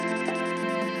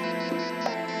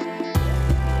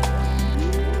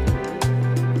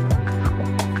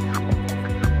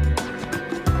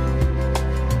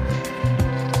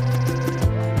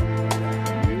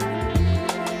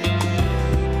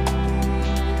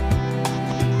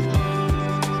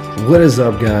What is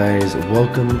up, guys?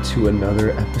 Welcome to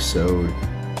another episode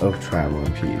of Travel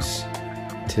in Peace.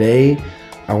 Today,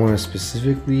 I want to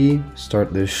specifically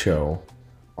start this show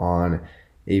on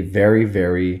a very,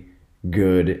 very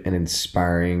good and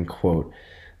inspiring quote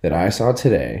that I saw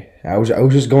today. I was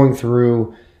just going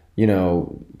through,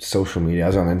 social media. I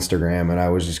was on Instagram, and I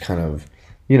was just kind of,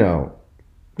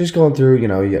 just going through,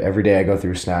 every day I go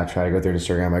through Snapchat, I go through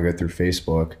Instagram, I go through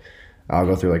Facebook. I'll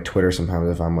go through like Twitter sometimes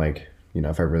if I'm like,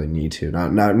 if I really need to.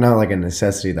 Not like a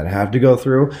necessity that I have to go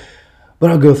through, but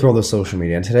I'll go through all the social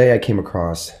media. And today I came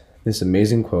across this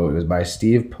amazing quote. It was by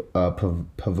Steve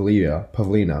Pavlina,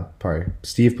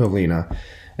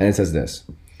 and it says this: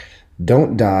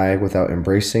 "Don't die without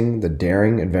embracing the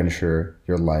daring adventure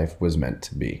your life was meant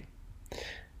to be."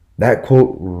 That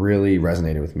quote really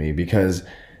resonated with me because,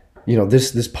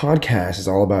 this podcast is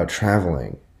all about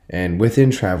traveling. And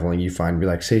within traveling, you find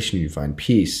relaxation, you find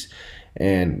peace.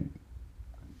 And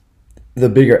the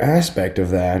bigger aspect of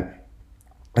that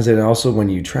is that also when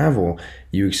you travel,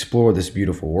 you explore this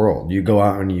beautiful world. You go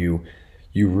out and you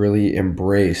really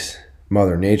embrace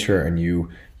Mother Nature, and you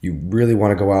really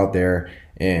want to go out there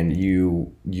and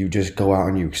you just go out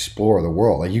and you explore the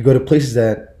world. Like, you go to places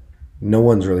that no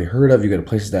one's really heard of. You go to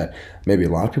places that maybe a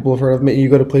lot of people have heard of. You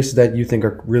go to places that you think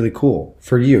are really cool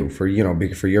for you, for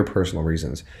your personal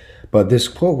reasons. But this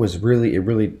quote it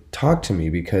really talked to me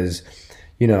because,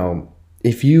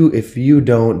 if you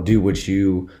don't do what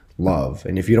you love,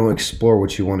 and if you don't explore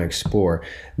what you want to explore,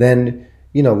 then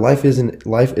life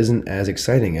isn't as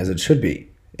exciting as it should be.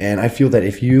 And I feel that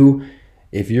if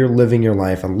you're living your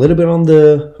life a little bit on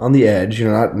the edge,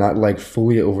 not like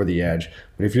fully over the edge,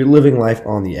 but if you're living life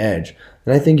on the edge,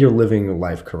 then I think you're living your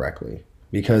life correctly.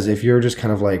 Because if you're just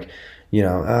kind of like,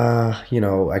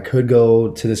 I could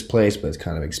go to this place, but it's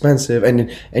kind of expensive.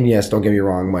 And yes, don't get me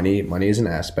wrong, money is an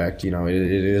aspect. It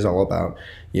is all about,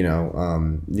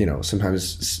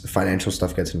 sometimes financial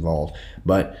stuff gets involved.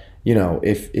 But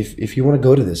if you want to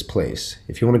go to this place,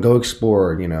 if you want to go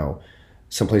explore,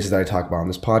 some places that I talk about on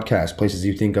this podcast, places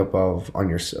you think of on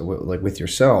your, like, with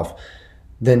yourself,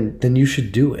 then you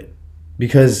should do it.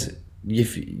 Because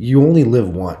if you only live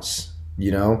once,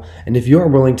 and if you are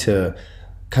willing to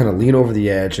kind of lean over the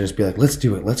edge and just be like, let's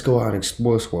do it, let's go out and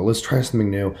explore, let's try something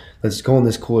new, let's go on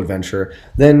this cool adventure,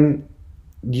 then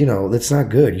that's not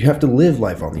good. You have to live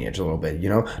life on the edge a little bit.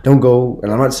 Don't go,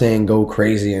 and I'm not saying go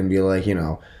crazy and be like,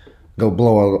 go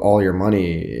blow all your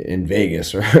money in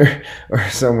Vegas or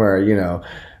somewhere,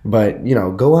 but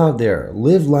go out there,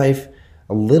 live life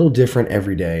a little different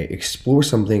every day, explore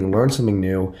something, learn something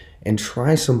new, and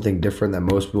try something different that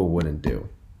most people wouldn't do.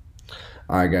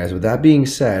 All right, guys, with that being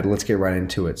said, let's get right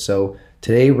into it. So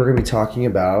today we're going to be talking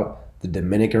about the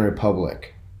Dominican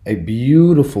Republic, a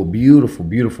beautiful, beautiful,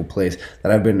 beautiful place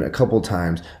that I've been a couple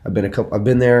times. I've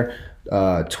been there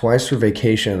twice for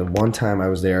vacation. One time I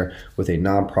was there with a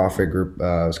nonprofit group. It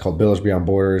was called Village Beyond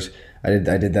Borders. I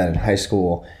did that in high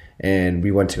school, and we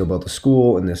went to go build a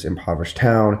school in this impoverished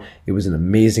town. It was an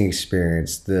amazing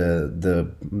experience.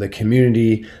 The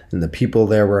community and the people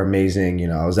there were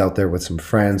amazing. I was out there with some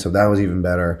friends, so that was even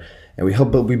better. And we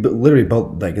literally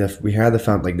built, like, we had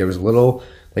there was a little,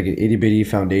 like, an itty bitty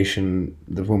foundation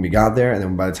when we got there, and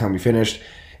then by the time we finished,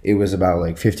 it was about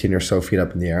like 15 or so feet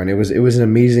up in the air, and it was an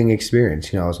amazing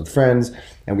experience. I was with friends,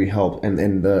 and we helped,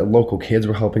 and the local kids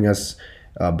were helping us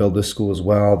build this school as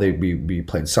well. We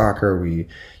played soccer. We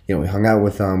hung out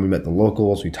with them. We met the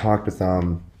locals. We talked with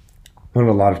them. Went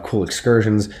on a lot of cool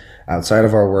excursions outside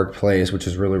of our workplace, which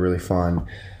is really, really fun.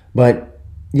 But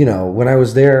when I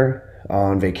was there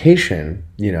on vacation,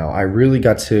 I really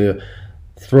got to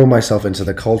throw myself into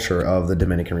the culture of the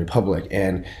Dominican Republic.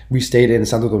 And we stayed in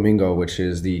Santo Domingo, which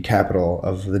is the capital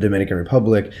of the Dominican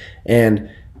Republic. And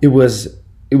it was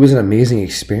an amazing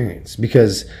experience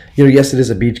because, yes, it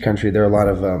is a beach country. There are a lot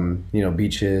of,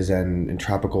 beaches and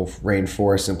tropical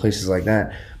rainforests and places like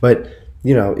that. But,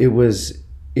 it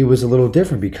was a little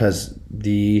different because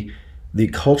the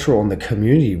cultural and the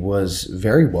community was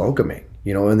very welcoming,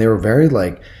 and they were very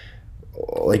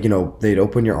they'd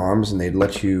open your arms and they'd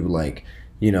let you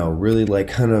really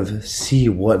kind of see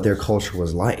what their culture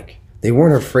was like. They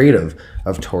weren't afraid of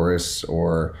tourists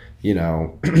or,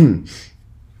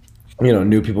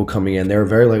 new people coming in. They were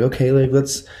very okay,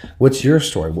 what's your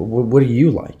story? What do you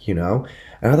like, And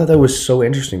I thought that was so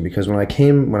interesting because when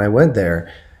I went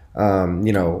there,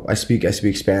 I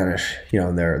speak Spanish,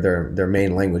 and their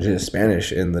main language is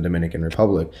Spanish in the Dominican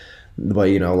Republic. But,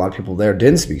 a lot of people there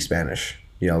didn't speak Spanish.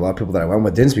 A lot of people that I went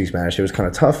with didn't speak Spanish. It was kind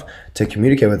of tough to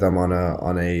communicate with them on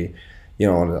a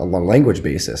language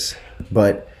basis.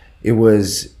 But it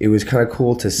was kind of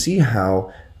cool to see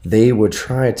how they would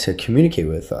try to communicate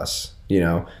with us.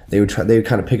 They would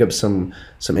kind of pick up some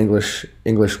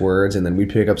English words, and then we'd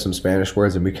pick up some Spanish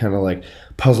words, and we kind of like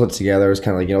puzzle it together. It was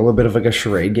kind of like, a little bit of like a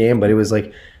charade game, but it was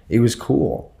like, it was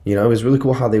cool. It was really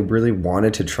cool how they really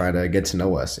wanted to try to get to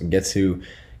know us and get to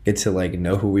like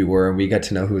know who we were, and we got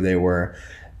to know who they were.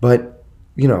 But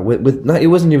with not, it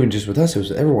wasn't even just with us, it was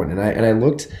with everyone. And I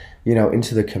looked,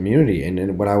 into the community,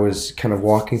 and when I was kind of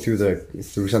walking through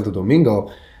Santo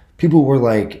Domingo, people were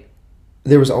like,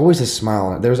 there was always a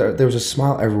smile. There was a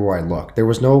smile everywhere I looked. There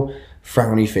was no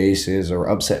frowny faces or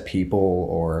upset people,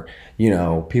 or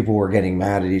people were getting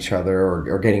mad at each other,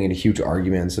 or getting into huge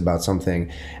arguments about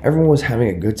something. Everyone was having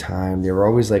a good time. They were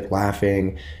always like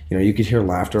laughing. You could hear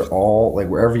laughter all, like,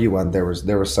 wherever you went. There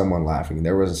was someone laughing.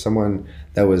 There was someone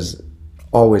that was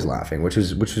always laughing, which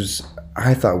was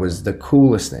I thought was the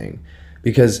coolest thing.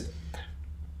 Because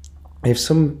if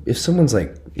someone's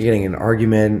like getting an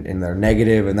argument and they're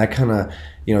negative, and that kind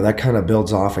of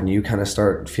builds off, and you kind of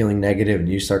start feeling negative, and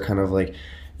you start kind of like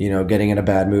getting in a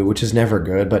bad mood, which is never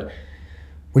good. But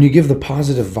when you give the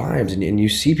positive vibes, and you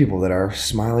see people that are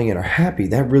smiling and are happy,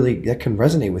 that can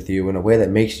resonate with you in a way that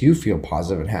makes you feel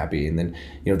positive and happy, and then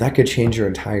that could change your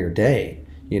entire day.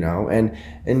 And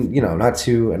not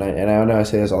to, and I know I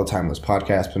say this all the time in this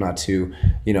podcast, but not to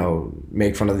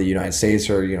make fun of the United States,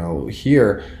 or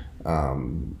here.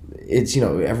 It's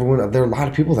everyone, there are a lot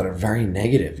of people that are very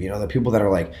negative. The people that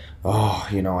are like, oh,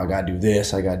 I gotta do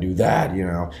this, I gotta do that,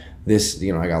 this,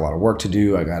 I got a lot of work to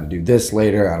do, I gotta do this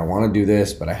later, I don't want to do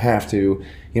this, but I have to.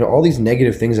 All these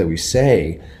negative things that we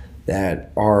say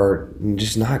that are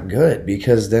just not good,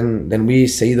 because then we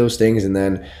say those things, and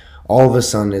then all of a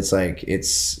sudden it's like,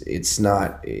 it's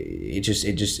not,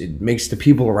 it makes the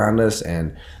people around us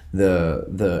and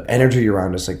the energy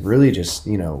around us like really just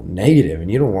negative,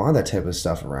 and you don't want that type of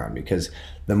stuff around, because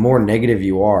the more negative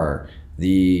you are,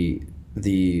 the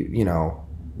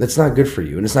that's not good for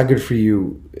you, and it's not good for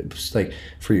you, it's like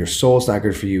for your soul. It's not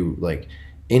good for you, like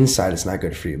inside. It's not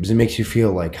good for you, because it makes you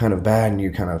feel like kind of bad, and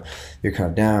you're kind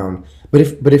of down. But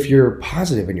if you're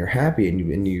positive and you're happy,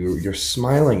 and you're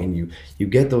smiling, and you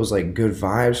get those like good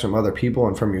vibes from other people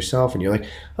and from yourself, and you're like,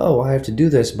 oh, I have to do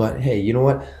this, but hey, you know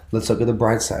what? Let's look at the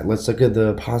bright side. Let's look at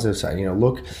the positive side.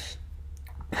 Look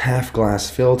half glass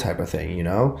fill type of thing.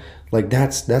 Like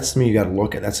that's something you got to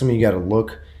look at. That's something you got to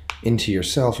look into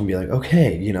yourself and be like,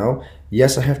 okay,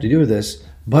 yes, I have to do this,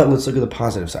 but let's look at the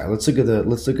positive side. Let's look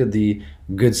at the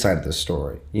good side of the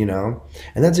story, And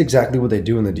that's exactly what they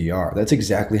do in the DR. That's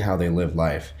exactly how they live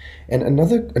life. And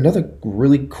another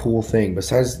really cool thing,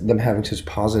 besides them having such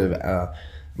positive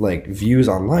like views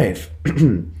on life,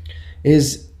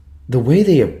 is the way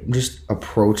they just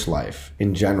approach life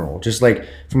in general, just like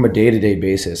from a day-to-day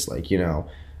basis, like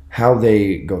how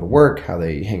they go to work, how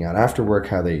they hang out after work,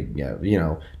 how they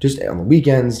just on the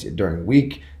weekends, during the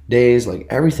week days, like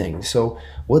everything. So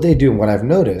what they do, and what I've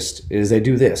noticed, is they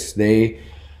do this. They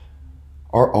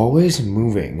are always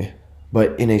moving,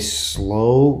 but in a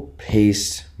slow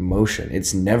paced motion.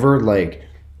 It's never like,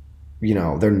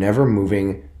 they're never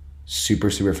moving super,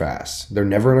 super fast. They're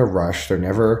never in a rush. They're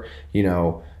never,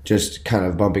 just kind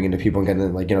of bumping into people and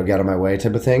getting like, get out of my way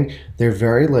type of thing. They're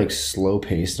very like slow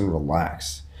paced and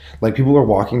relaxed. Like people are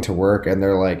walking to work, and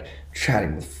they're like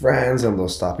chatting with friends, and they'll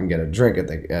stop and get a drink at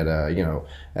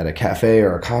a cafe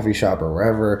or a coffee shop or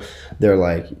wherever. They're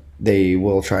like, they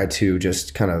will try to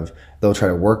just kind of, they'll try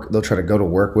to go to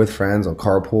work with friends. They'll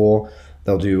carpool.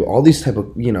 They'll do all these type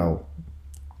of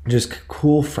just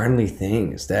cool, friendly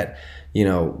things that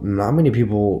not many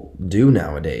people do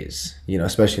nowadays.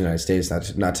 Especially in the United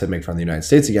States. Not to make fun of the United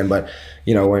States again, but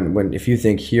when if you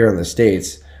think here in the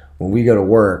States, when we go to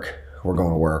work, we're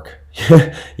going to work.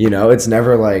 It's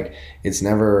never like, just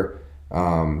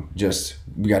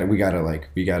we gotta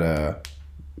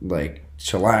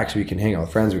chillax. We can hang out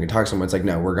with friends. We can talk to someone. It's like,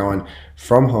 no, we're going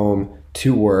from home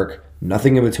to work,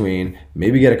 nothing in between.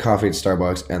 Maybe get a coffee at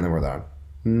Starbucks, and then we're done.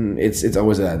 It's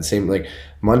always that same, like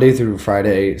Monday through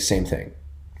Friday, same thing.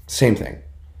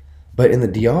 But in the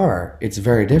DR, it's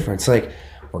very different. It's like,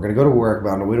 we're going to go to work, but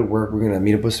on the way to work, we're going to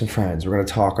meet up with some friends. We're going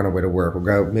to talk on our way to work.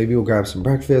 We'll grab some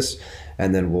breakfast,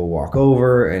 and then we'll walk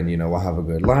over, and, we'll have a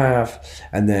good laugh.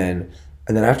 And then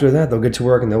after that, they'll get to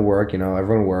work, and they'll work,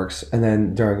 everyone works. And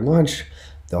then during lunch,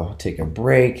 they'll take a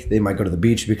break. They might go to the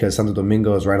beach, because Santo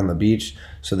Domingo is right on the beach.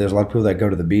 So there's a lot of people that go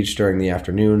to the beach during the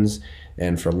afternoons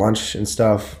and for lunch and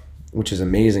stuff, which is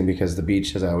amazing, because the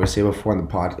beach, as I always say before in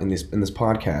this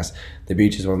podcast, the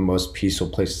beach is one of the most peaceful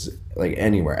places like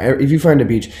anywhere. If you find a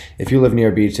beach, if you live near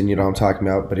a beach, then you know what I'm talking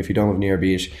about. But if you don't live near a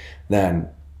beach, then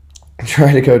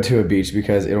try to go to a beach,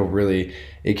 because it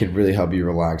could really help you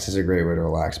relax. It's a great way to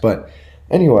relax. But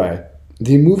Anyway,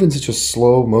 they move in such a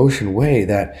slow motion way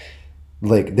that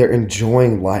like they're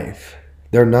enjoying life.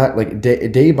 They're not like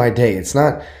day by day. It's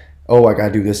not, oh, I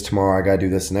gotta do this tomorrow, I gotta do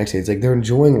this the next day. It's like they're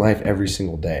enjoying life every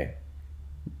single day,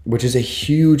 which is a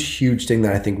huge thing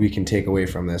that I think we can take away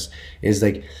from this. Is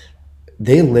like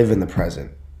they live in the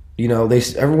present. You know,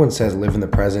 everyone says live in the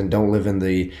present, don't live in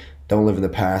the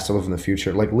past, don't live in the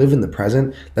future. Like live in the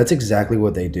present. That's exactly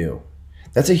what they do.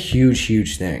 That's a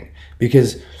huge thing,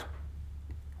 because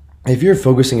if you're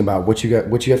focusing about what you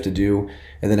have to do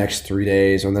in the next 3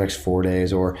 days or the next 4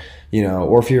 days, or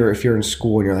or if you're in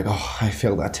school and you're like, oh, I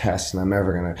failed that test and I'm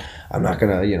not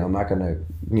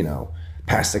gonna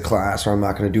pass the class, or I'm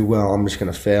not gonna do well, I'm just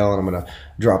gonna fail and I'm gonna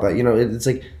drop out. It's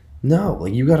like, no,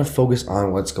 like you got to focus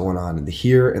on what's going on in the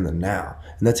here and the now.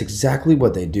 And that's exactly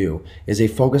what they do, is they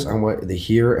focus on what the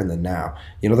here and the now.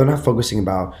 They're not focusing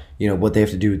about, what they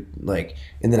have to do like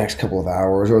in the next couple of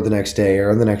hours or the next day or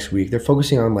in the next week. They're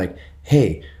focusing on like,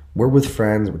 hey, we're with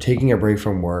friends, we're taking a break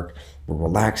from work, we're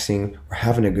relaxing, we're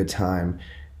having a good time,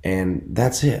 and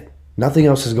that's it. Nothing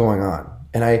else is going on.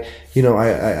 And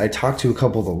I talked to a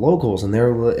couple of the locals, and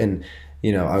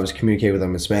I was communicating with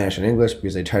them in Spanish and English,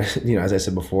 because they try to, as I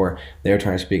said before, they were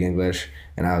trying to speak English,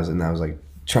 and I was like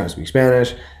trying to speak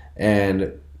Spanish,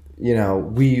 and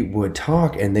we would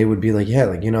talk, and they would be like, yeah,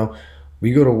 like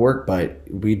we go to work, but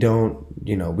we don't,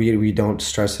 we don't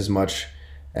stress as much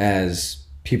as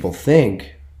people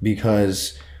think,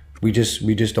 because we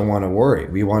just don't want to worry.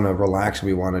 We want to relax.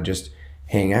 We want to just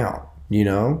hang out,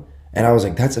 And I was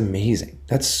like, that's amazing.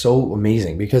 That's so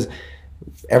amazing, because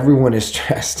everyone is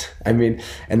stressed. I mean,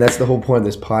 and that's the whole point of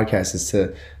this podcast, is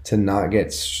to not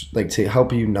get, like, to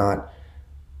help you not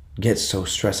get so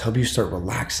stressed, help you start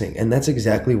relaxing. And that's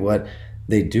exactly what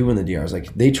they do in the DR. Is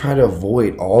like they try to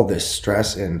avoid all this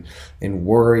stress and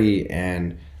worry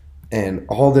and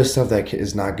all this stuff that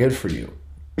is not good for you.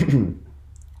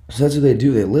 So that's what they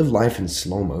do. They live life in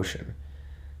slow motion.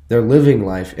 They're living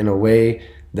life in a way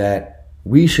that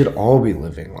we should all be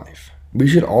living life. We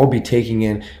should all be taking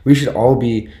in, we should all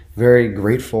be very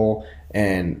grateful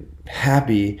and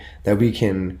happy that we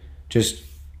can just,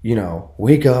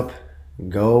 wake up,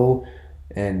 go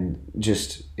and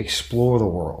just explore the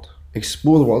world.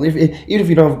 Explore the world. Even if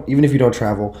you don't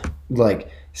travel, like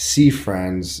see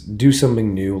friends, do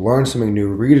something new, learn something new,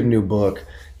 read a new book,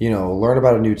 learn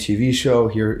about a new TV show,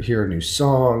 hear a new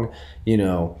song,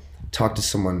 talk to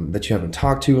someone that you haven't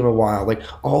talked to in a while. Like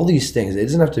all these things. It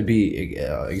doesn't have to be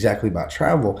exactly about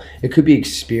travel. It could be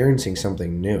experiencing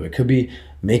something new. It could be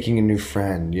making a new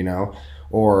friend,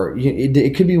 or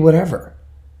it could be whatever.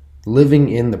 Living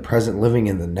in the present, living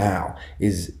in the now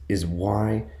is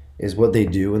what they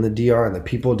do in the DR, and the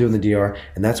people do in the DR,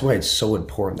 and that's why it's so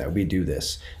important that we do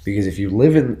this. Because if you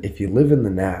live in the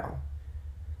now,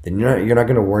 then you're not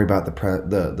going to worry about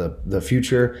the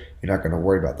future. You're not going to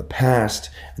worry about the past,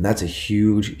 and that's a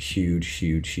huge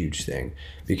thing.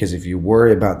 Because if you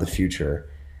worry about the future,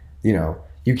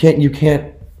 you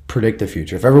can't predict the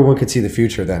future. If everyone could see the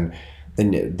future, then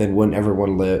wouldn't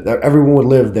everyone would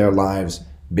live their lives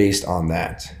based on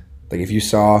that. Like if you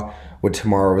saw what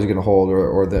tomorrow was going to hold,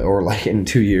 or like in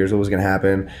 2 years what was going to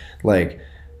happen, like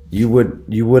you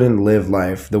wouldn't live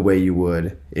life the way you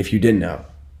would if you didn't know.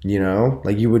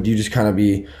 Like you just kind of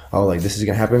be, oh, like this is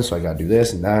gonna happen, so I gotta do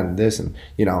this and that and this, and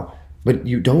but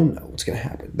you don't know what's gonna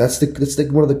happen. That's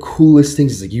like one of the coolest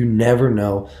things, is like you never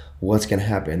know what's gonna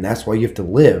happen. And that's why you have to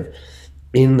live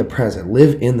in the present,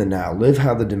 live in the now, live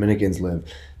how the Dominicans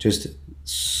live, just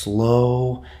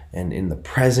slow and in the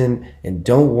present, and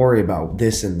don't worry about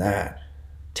this and that.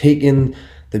 Take in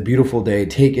the beautiful day,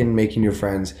 take in making your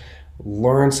friends,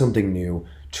 learn something new,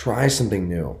 try something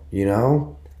new,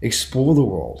 explore the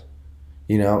world,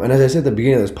 and as I said at the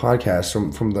beginning of this podcast,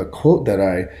 from the quote that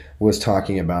I was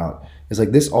talking about, is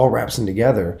like this all wraps in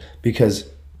together. Because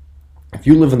if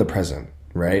you live in the present,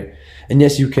 right, and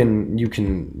yes, you can live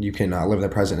in the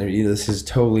present. I mean, this is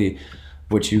totally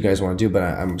what you guys want to do, but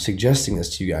I'm suggesting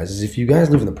this to you guys, is if you guys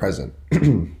live in the present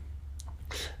and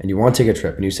you want to take a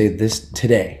trip, and you say, this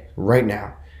today, right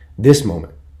now, this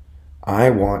moment, I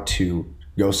want to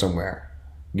go somewhere.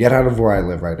 Get out of where I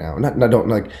live right now.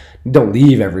 Don't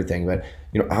leave everything, but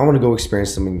I want to go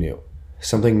experience something new,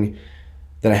 something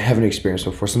that I haven't experienced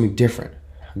before, something different.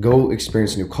 Go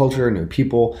experience new culture, new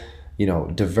people,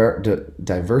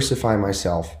 diversify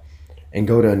myself, and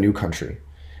go to a new country.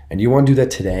 And you want to do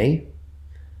that today?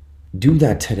 Do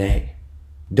that today.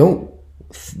 Don't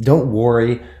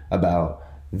worry about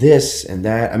this and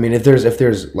that. I mean, if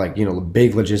there's like,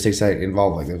 big logistics that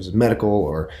involve, like there's medical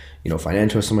or,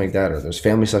 financial or something like that, or there's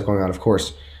family stuff going on, of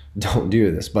course, don't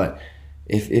do this. But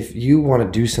if you want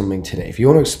to do something today, if you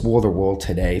want to explore the world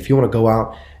today, if you want to go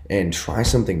out and try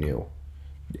something new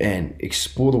and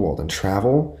explore the world and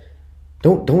travel,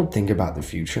 don't think about the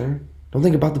future. Don't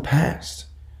think about the past.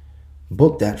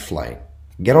 Book that flight,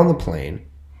 get on the plane,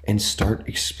 and start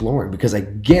exploring. Because I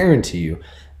guarantee you,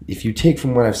 if you take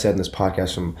from what I've said in this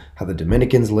podcast, from how the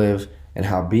Dominicans live and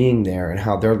how being there and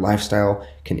how their lifestyle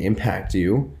can impact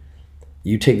you,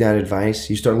 you take that advice,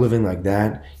 you start living like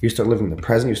that, you start living in the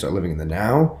present, you start living in the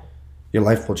now, your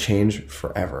life will change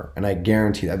forever. And I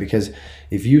guarantee that, because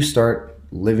if you start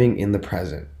living in the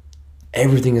present,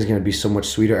 everything is going to be so much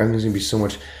sweeter. Everything's going to be so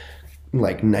much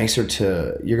nicer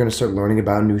you're going to start learning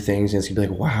about new things, and it's going to be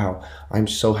like, wow, I'm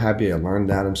so happy I learned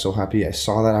that. I'm so happy I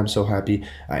saw that. I'm so happy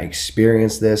I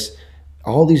experienced this.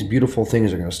 All these beautiful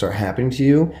things are going to start happening to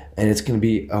you, and it's going to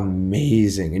be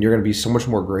amazing. And you're going to be so much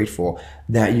more grateful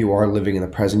that you are living in the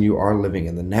present, you are living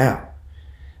in the now.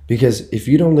 Because if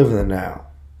you don't live in the now,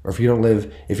 or if you're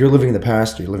living in the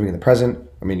past, or you're living in the present,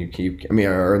 or in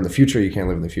the future, you can't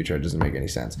live in the future. It doesn't make any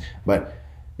sense. But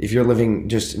if you're living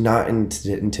just not in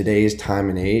today's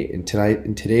time in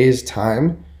today's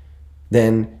time,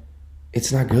 then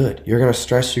it's not good. You're going to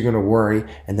stress, you're going to worry,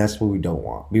 and that's what we don't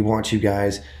want. We want you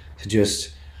guys to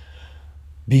just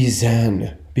be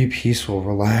zen, be peaceful,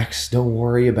 relax. Don't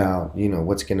worry about,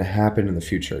 what's going to happen in the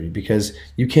future, because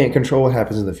you can't control what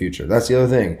happens in the future. That's the other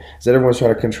thing, is that everyone's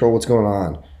trying to control what's going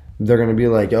on. They're going to be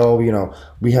like, oh,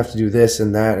 we have to do this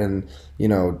and that, and,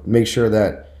 make sure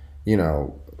that,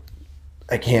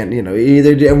 I can't,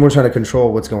 everyone's trying to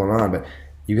control what's going on, but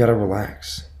you got to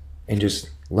relax and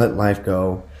just let life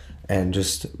go and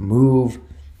just move,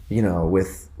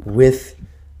 with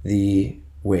the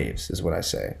waves, is what I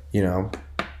say,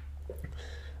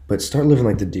 But start living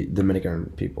like the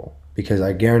Dominican people, because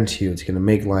I guarantee you it's going to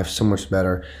make life so much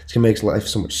better. It's going to make life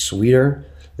so much sweeter.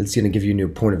 It's going to give you a new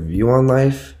point of view on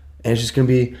life. And it's just going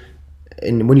to be,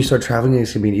 and when you start traveling,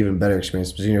 it's going to be an even better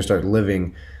experience, because you're going to start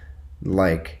living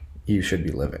like you should be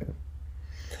living.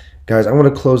 Guys, I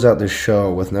want to close out this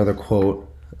show with another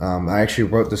quote. I actually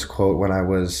wrote this quote when I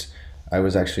was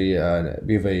actually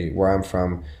where I'm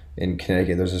from in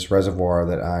Connecticut. There's this reservoir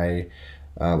that I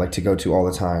like to go to all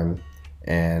the time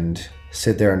and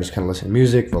sit there and just kind of listen to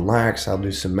music, relax. I'll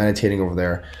do some meditating over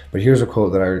there. But here's a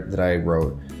quote that I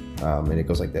wrote, and it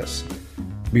goes like this: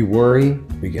 "We worry,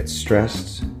 we get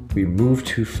stressed, we move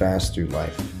too fast through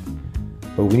life.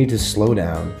 But we need to slow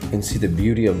down and see the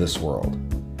beauty of this world.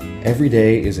 Every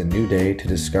day is a new day to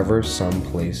discover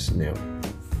someplace new."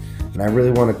 And I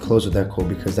really want to close with that quote,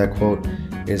 because that quote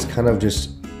is kind of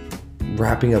just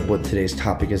wrapping up what today's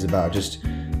topic is about. Just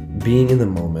being in the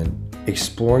moment,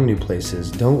 exploring new places.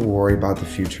 Don't worry about the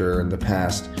future and the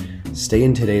past. Stay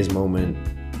in today's moment,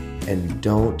 and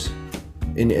don't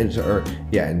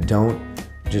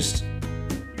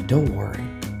worry.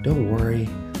 Don't worry.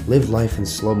 Live life in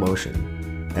slow motion.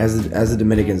 As the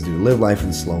Dominicans do, live life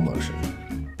in slow motion.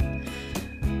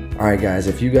 All right, guys,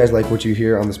 if you guys like what you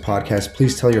hear on this podcast,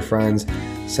 please tell your friends,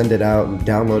 send it out,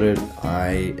 download it.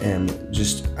 I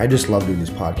just love doing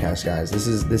this podcast, guys. This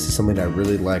is something that I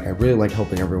really like. I really like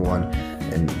helping everyone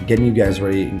and getting you guys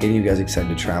ready and getting you guys excited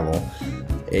to travel.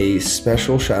 A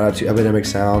special shout out to Epidemic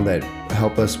Sound that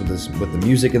help us with the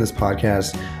music in this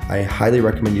podcast. I highly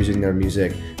recommend using their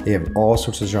music. They have all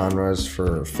sorts of genres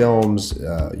for films,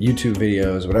 YouTube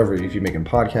videos, whatever. If you're making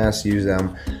podcasts, use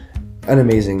them. An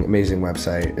amazing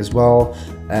website, as well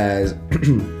as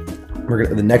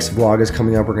the next vlog is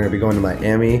coming up. We're going to be going to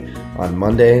Miami on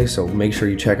Monday, so make sure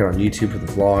you check it on YouTube for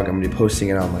the vlog. I'm going to be posting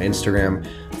it on my Instagram.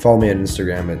 Follow me on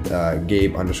Instagram at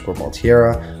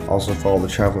Gabe_Baltiera. Also follow the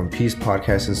Travel in Peace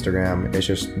podcast Instagram. It's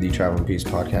just the Travel in Peace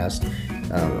podcast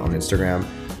on Instagram.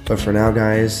 But for now,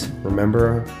 guys,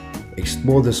 remember,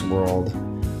 explore this world,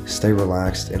 stay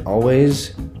relaxed, and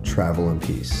always travel in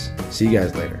peace. See you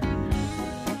guys later.